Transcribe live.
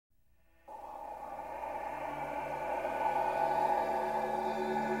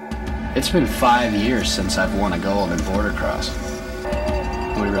It's been 5 years since I've won a gold in border cross.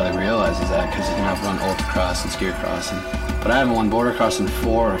 Nobody really realizes that because I've run ultra cross and skier cross, but I haven't won border cross in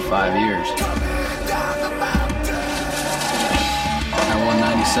 4 or 5 years. I won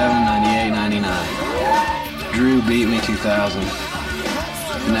 97, 98, 99. Drew beat me 2000.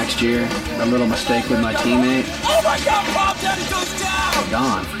 Next year, a little mistake with my teammate. Oh my God, Bob Daddy goes down!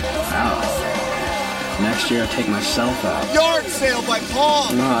 Gone. Out. Next year, I take myself out. Yard sale by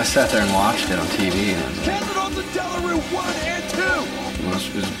Paul! No, I sat there and watched it on TV. And Candles to Delarue 1 and 2! It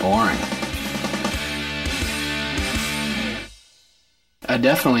was boring. I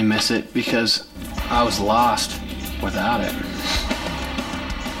definitely miss it because I was lost without it.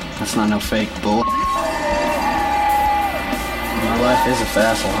 That's not no fake bull. My life is a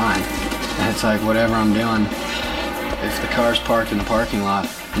fast line. And it's like whatever I'm doing, if the car's parked in the parking lot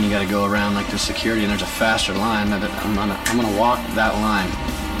and you gotta go around like the security and there's a faster line, I'm gonna walk that line.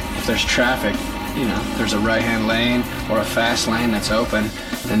 If there's traffic, there's a right-hand lane or a fast lane that's open,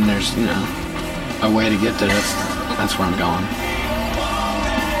 then there's, a way to get there. That's where I'm going.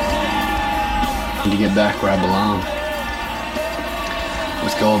 And to get back where I belong.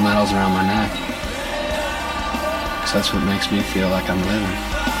 With gold medals around my neck. Because that's what makes me feel like I'm living.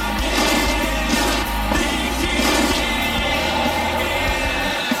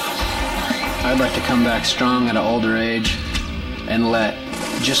 I'd like to come back strong at an older age and let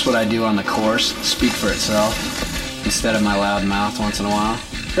just what I do on the course speak for itself instead of my loud mouth once in a while.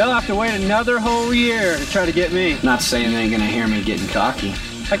 They'll have to wait another whole year to try to get me. Not saying they ain't gonna hear me getting cocky.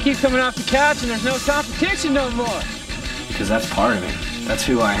 I keep coming off the couch and there's no competition no more. Because that's part of me. That's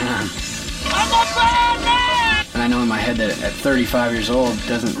who I am. I'm a bad man! And I know in my head that at 35 years old, it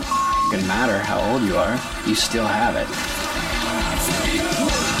doesn't matter how old you are. You still have it.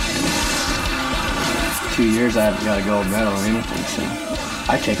 2 years I haven't got a gold medal or anything, so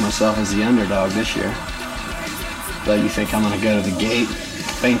I take myself as the underdog this year. But you think I'm going to go to the gate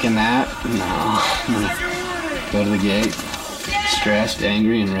thinking that? No. I'm going to go to the gate stressed,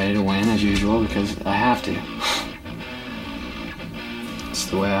 angry, and ready to win as usual because I have to. It's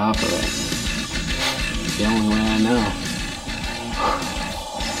the way I operate. It's the only way I know.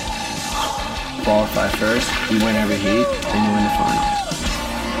 Qualify first, you win every heat, then you win the finals.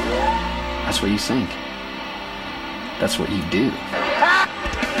 That's what you think. That's what you do.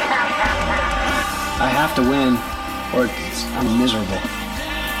 I have to win or I'm miserable.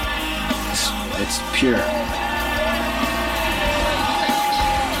 It's pure.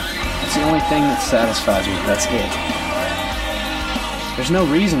 It's the only thing that satisfies me. That's it. There's no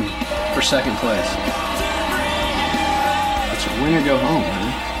reason for second place. It's win or go home,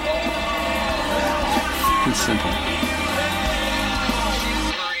 man. It's simple.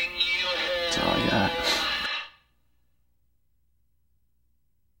 That's all I got.